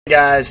Hey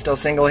guys, still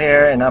single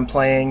here, and I'm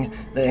playing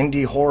the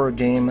indie horror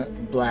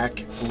game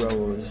Black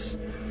Rose.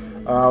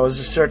 I was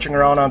just searching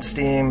around on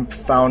Steam,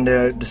 found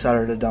it,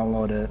 decided to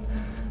download it.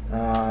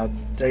 I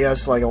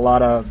guess like a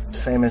lot of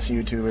famous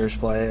YouTubers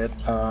play it.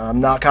 I'm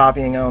not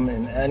copying them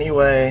in any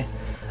way.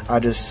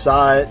 I just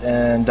saw it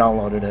and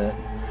downloaded it.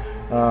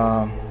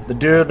 The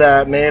dude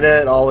that made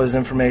it, all his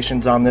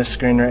information's on this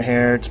screen right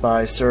here. It's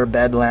by Sir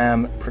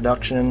Bedlam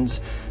Productions.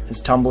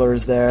 His Tumblr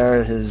is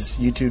there, his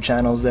YouTube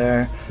channel's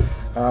there.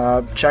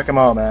 Check him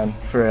out, man,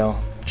 for real.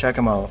 Check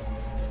him out.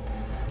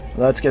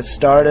 Let's get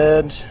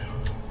started.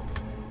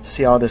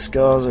 See how this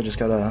goes. I just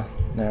gotta,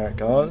 there it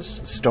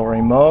goes.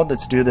 Story mode,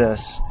 let's do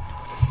this.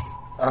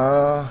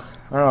 I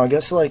don't know, I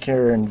guess like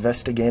you're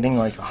investigating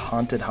like a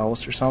haunted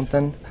house or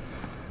something.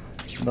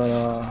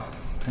 But,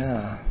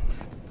 yeah.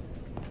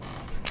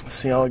 Let's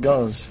see how it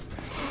goes.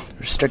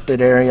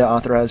 Restricted area,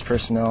 authorized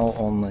personnel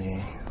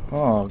only.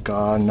 Oh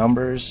god,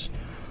 numbers?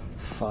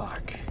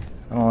 Fuck.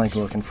 I don't like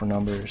looking for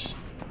numbers.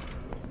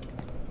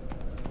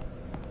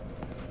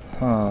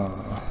 Huh.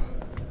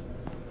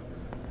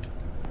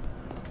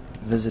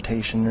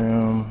 Visitation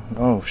room.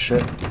 Oh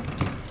shit.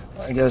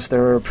 I guess they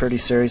were pretty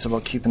serious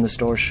about keeping this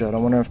door shut. I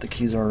wonder if the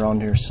keys are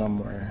around here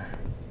somewhere.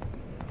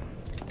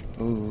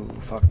 Ooh,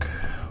 fuck.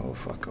 Oh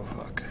fuck, oh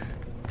fuck.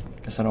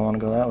 Guess I don't want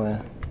to go that way.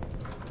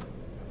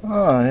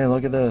 Oh, hey,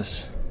 look at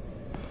this.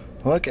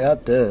 Look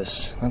at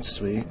this. That's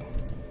sweet.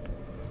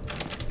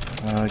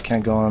 I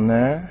can't go in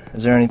there.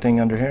 Is there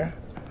anything under here?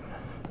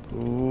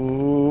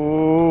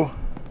 Ooh.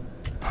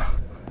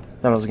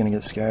 Thought I was gonna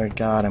get scared.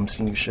 God, I'm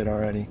seeing shit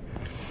already.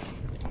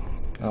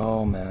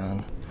 Oh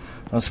man.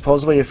 Now,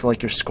 supposedly, if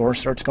like your score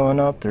starts going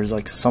up, there's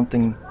like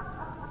something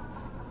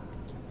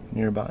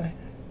nearby.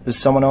 Is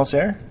someone else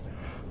there?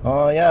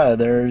 Oh yeah,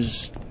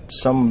 there's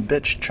some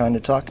bitch trying to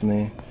talk to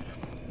me.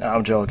 No,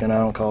 I'm joking. I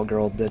don't call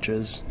girl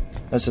bitches.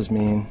 That's just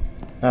mean.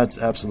 That's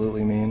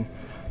absolutely mean.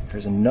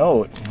 There's a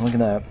note. Look at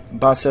that.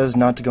 Boss says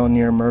not to go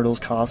near Myrtle's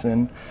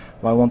coffin.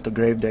 Why won't the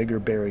gravedigger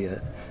bury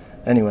it?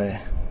 Anyway,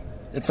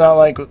 it's not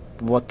like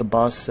what the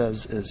boss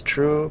says is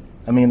true.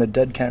 I mean, the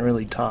dead can't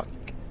really talk,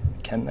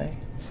 can they?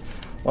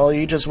 Well,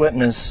 you just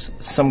witnessed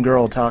some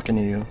girl talking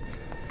to you.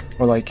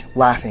 Or like,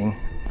 laughing,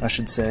 I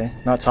should say.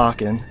 Not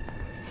talking.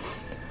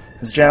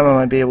 This jam, I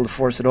might be able to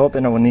force it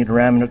open. I will need to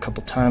ram it a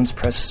couple times.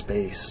 Press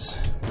space.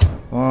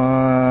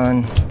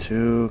 1,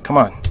 2, come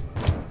on.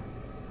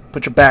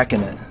 Put your back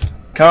in it.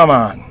 Come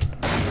on.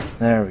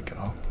 There we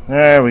go.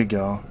 There we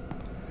go.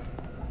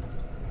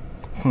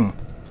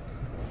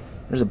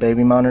 There's a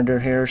baby monitor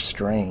here.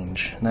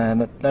 Strange.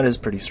 Nah, that is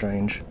pretty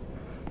strange.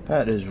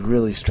 That is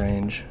really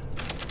strange.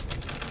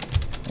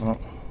 Well,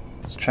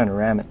 let's try to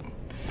ram it.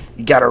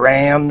 You gotta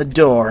ram the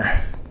door.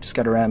 Just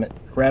gotta ram it.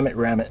 Ram it,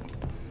 ram it.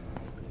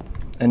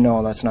 And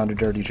no, that's not a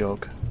dirty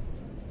joke.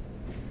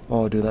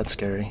 Oh, dude, that's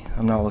scary.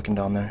 I'm not looking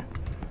down there.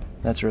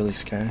 That's really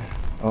scary.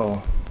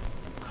 Uh-oh.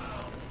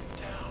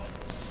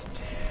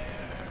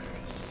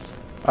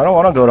 I don't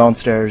want to go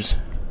downstairs.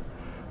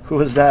 Who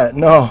is that?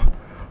 No.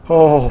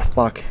 Oh,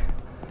 fuck.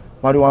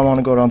 Why do I want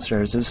to go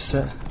downstairs? Is this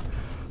it?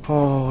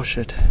 Oh,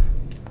 shit.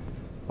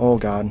 Oh,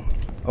 God.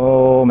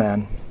 Oh,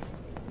 man.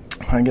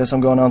 I guess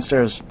I'm going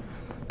downstairs.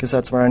 Guess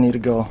that's where I need to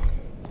go.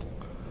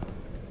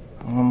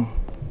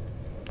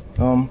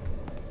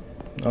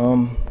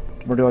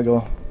 Where do I go?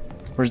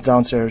 Where's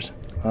downstairs?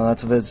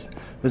 That's a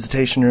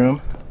visitation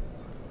room.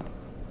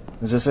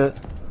 Is this it?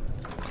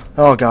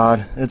 Oh,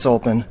 God. It's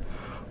open.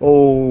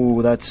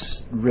 Oh,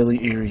 that's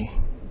really eerie.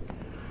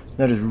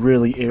 That is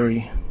really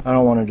eerie. I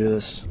don't want to do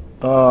this.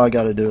 Oh, I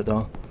gotta do it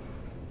though.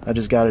 I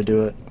just gotta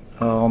do it.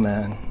 Oh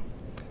man.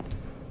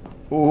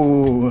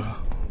 Ooh.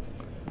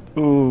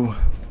 Ooh.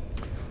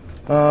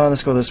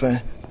 Let's go this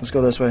way. Let's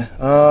go this way.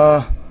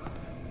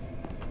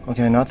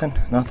 Okay, nothing.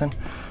 Nothing.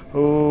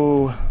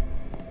 Ooh.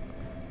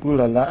 Ooh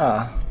la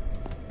la.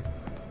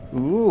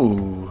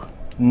 Ooh.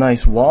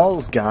 Nice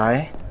walls,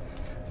 guy.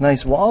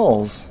 Nice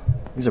walls.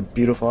 These are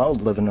beautiful. I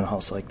would live in a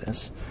house like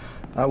this.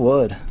 I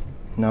would.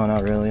 No,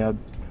 not really. I'd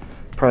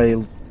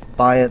probably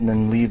buy it and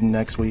then leave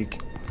next week.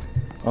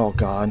 Oh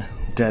god.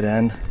 Dead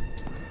end.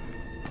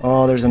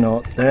 Oh, there's a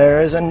note.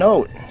 There is a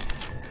note.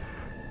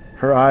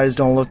 Her eyes,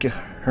 don't look at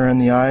her in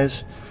the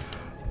eyes.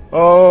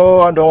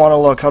 Oh, I don't want to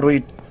look. How do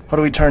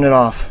we turn it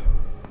off?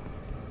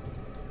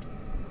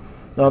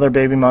 The other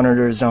baby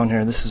monitor is down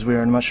here. This is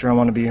weird. I'm not sure I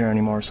want to be here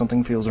anymore.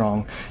 Something feels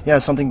wrong. Yeah,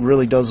 something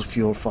really does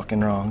feel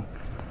fucking wrong.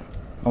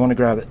 I want to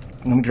grab it.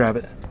 Let me grab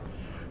it.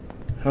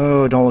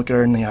 Oh, don't look at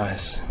her in the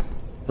eyes.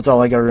 That's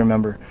all I gotta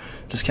remember.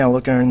 Just can't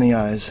look at her in the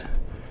eyes.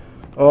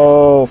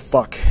 Oh,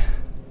 fuck.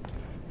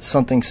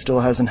 Something still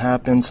hasn't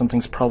happened.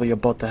 Something's probably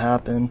about to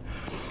happen.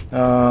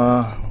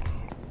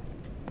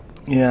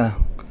 Yeah.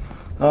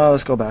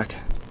 Let's go back.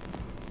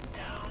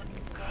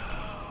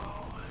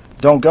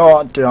 Don't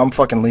go. Dude, I'm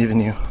fucking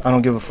leaving you. I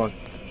don't give a fuck.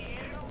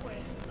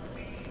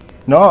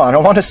 No, I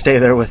don't want to stay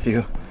there with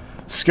you.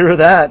 Screw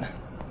that.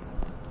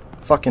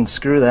 Fucking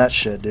screw that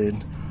shit,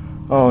 dude.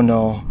 Oh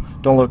no.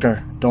 Don't look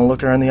her. Don't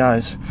look her in the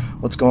eyes.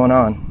 What's going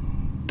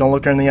on? Don't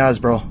look her in the eyes,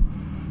 bro.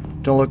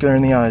 Don't look her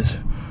in the eyes.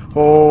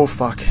 Oh,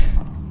 fuck.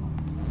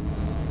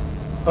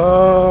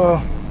 Oh,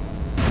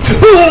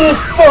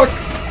 fuck!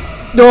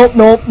 Nope,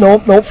 nope,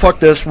 nope, nope, fuck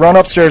this. Run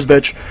upstairs,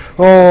 bitch.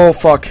 Oh,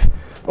 fuck.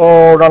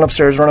 Oh, run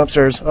upstairs, run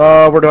upstairs.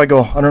 Where do I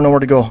go? I don't know where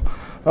to go.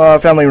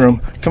 Family room.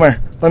 Come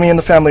here. Let me in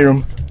the family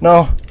room.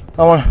 No,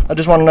 I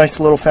just want a nice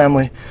little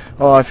family.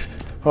 Oh,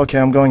 okay,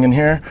 I'm going in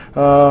here.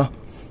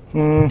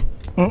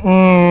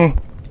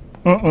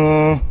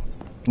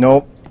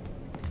 Nope.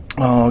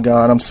 Oh,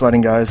 God, I'm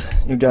sweating, guys.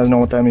 You guys know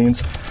what that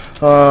means.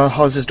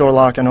 How's this door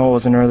locked? I know it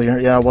wasn't earlier.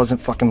 Yeah, it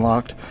wasn't fucking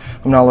locked.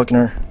 I'm not looking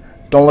at her.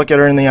 Don't look at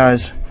her in the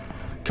eyes.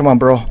 Come on,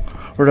 bro.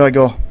 Where do I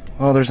go?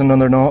 Oh, there's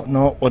another note.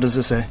 No, what does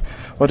this say?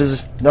 What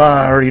is this?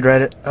 I already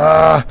read it.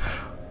 I'm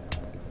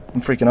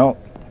freaking out.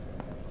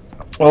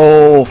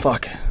 Oh,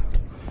 fuck.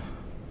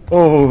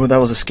 Oh, that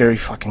was a scary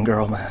fucking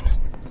girl, man.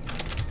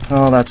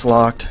 Oh, that's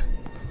locked.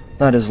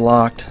 That is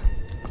locked.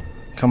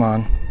 Come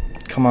on.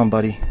 Come on,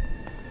 buddy.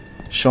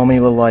 Show me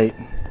the light.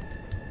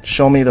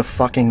 Show me the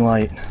fucking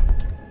light.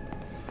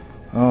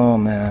 Oh,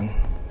 man.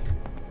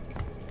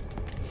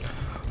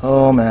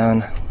 Oh,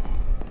 man.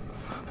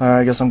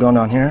 Alright, I guess I'm going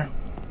down here.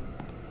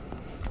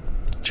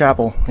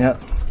 Chapel, yeah.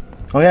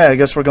 Oh, yeah, I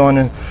guess we're going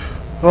in.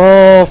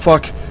 Oh,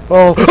 fuck.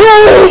 Oh,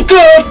 oh,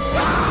 God!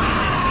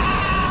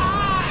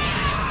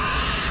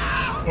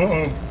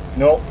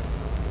 Nope.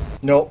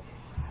 Nope.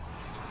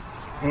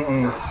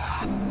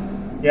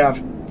 Yeah,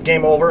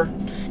 game over.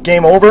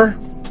 Game over?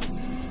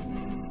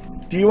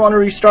 Do you want to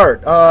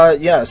restart?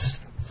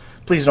 Yes.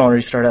 Please don't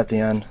restart at the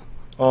end.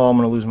 Oh, I'm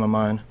gonna lose my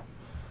mind.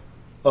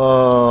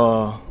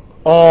 Oh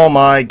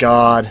my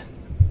God.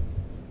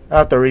 I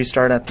have to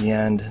restart at the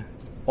end.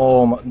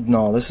 Oh my,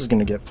 no, this is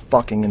gonna get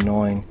fucking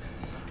annoying.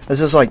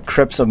 This is like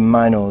Crypts of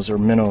Minos or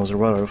Minnows or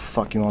whatever the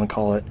fuck you want to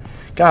call it.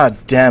 God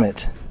damn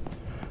it.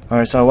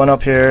 Alright, so I went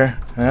up here.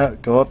 Yeah,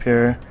 go up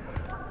here.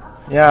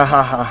 Yeah,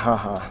 ha ha ha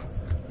ha.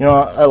 You know,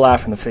 I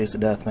laugh in the face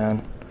of death,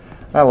 man.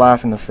 I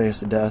laugh in the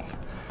face of death.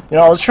 You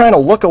know, I was trying to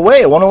look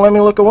away. It won't let me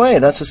look away.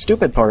 That's the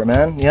stupid part,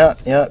 man. Yeah,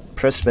 yeah.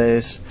 Press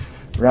space.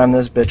 Ram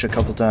this bitch a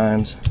couple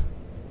times.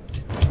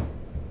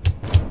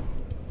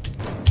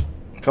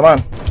 Come on.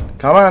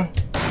 Come on.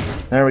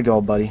 There we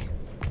go, buddy.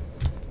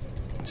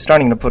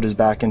 Starting to put his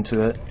back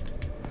into it.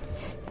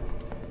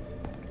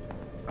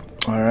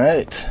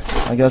 Alright.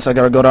 I guess I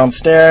gotta go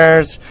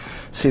downstairs.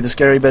 See the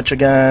scary bitch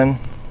again.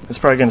 It's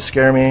probably gonna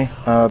scare me.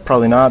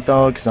 Probably not,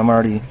 though, because I'm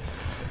already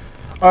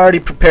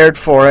prepared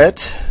for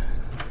it.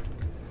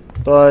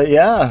 But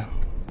yeah,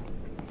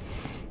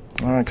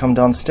 I'm gonna come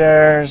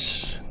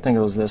downstairs. I think it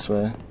was this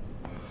way.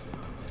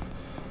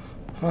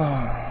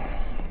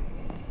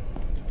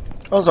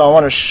 Also, I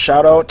want to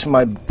shout out to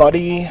my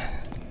buddy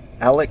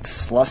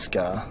Alex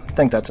Sluska. I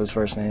think that's his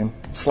first name.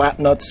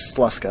 Slapnuts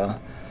Sluska.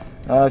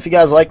 If you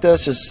guys like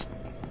this, just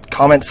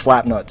comment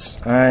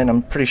Slapnuts. Alright,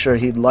 I'm pretty sure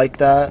he'd like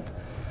that.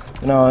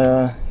 You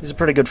know, he's a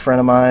pretty good friend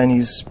of mine.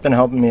 He's been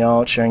helping me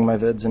out, sharing my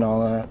vids and all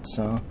that,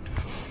 so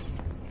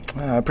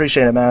I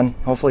appreciate it, man.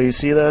 Hopefully you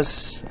see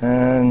this,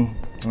 and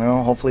you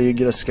know, hopefully you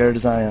get as scared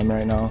as I am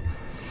right now.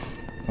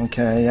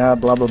 Okay, yeah,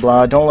 blah blah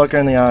blah. Don't look her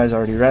in the eyes. I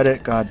already read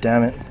it. God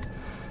damn it.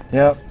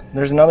 Yep,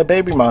 there's another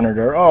baby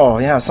monitor. Oh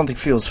yeah, something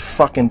feels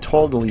fucking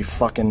totally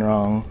fucking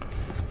wrong.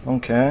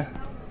 Okay.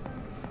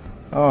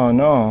 Oh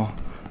no.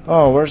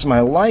 Oh, where's my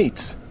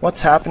light?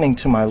 What's happening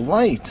to my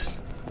light?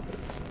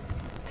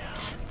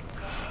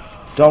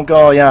 Don't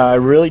go. Yeah, I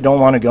really don't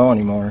want to go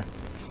anymore.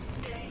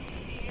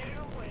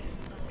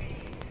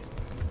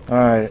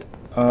 Alright,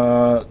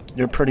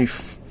 you're pretty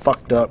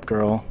fucked up,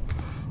 girl.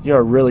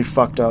 You're really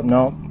fucked up.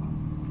 No.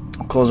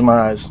 I'm closing my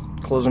eyes.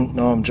 Closing.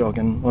 No, I'm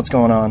joking. What's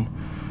going on?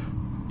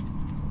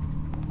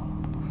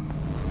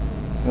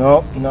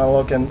 Nope, not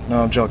looking.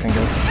 No, I'm joking.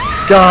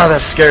 God,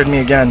 that scared me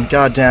again.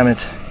 God damn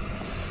it.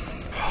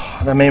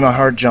 That made my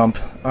heart jump.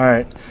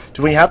 Alright,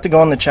 do we have to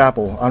go in the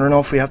chapel? I don't know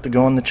if we have to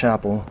go in the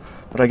chapel,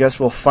 but I guess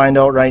we'll find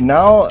out right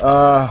now.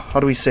 How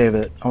do we save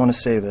it? I want to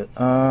save it.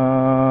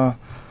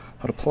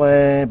 How to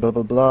play, blah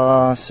blah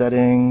blah,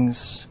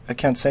 settings. I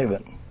can't save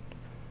it.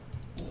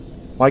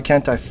 Why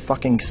can't I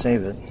fucking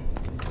save it?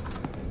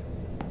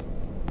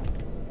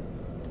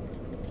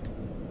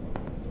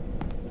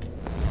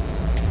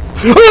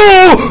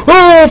 Oh!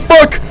 Oh,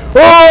 fuck!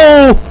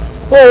 Oh!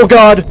 Oh,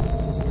 God!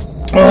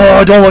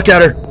 Oh, don't look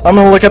at her. I'm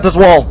gonna look at this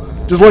wall.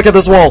 Just look at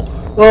this wall.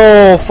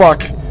 Oh,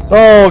 fuck.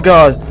 Oh,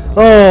 God.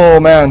 Oh,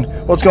 man.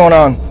 What's going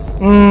on?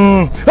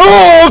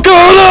 Oh,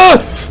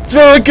 God!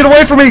 Get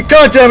away from me!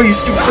 God damn it, you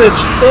stupid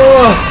bitch!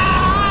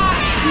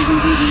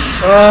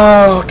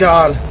 Oh,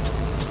 God.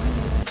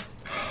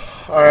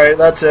 Alright,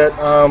 that's it.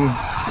 I'm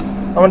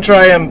gonna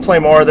try and play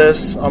more of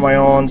this on my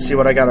own, see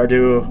what I gotta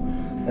do.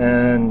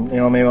 And, you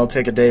know, maybe I'll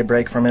take a day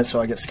break from it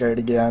so I get scared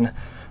again.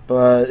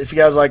 But if you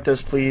guys like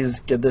this, please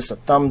give this a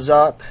thumbs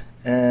up.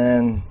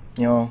 And,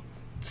 you know,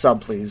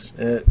 sub, please.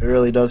 It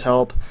really does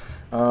help.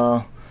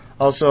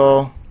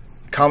 Also,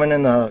 comment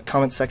in the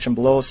comment section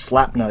below,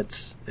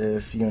 Slapnuts,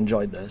 if you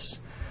enjoyed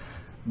this.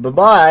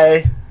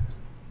 Bye-bye!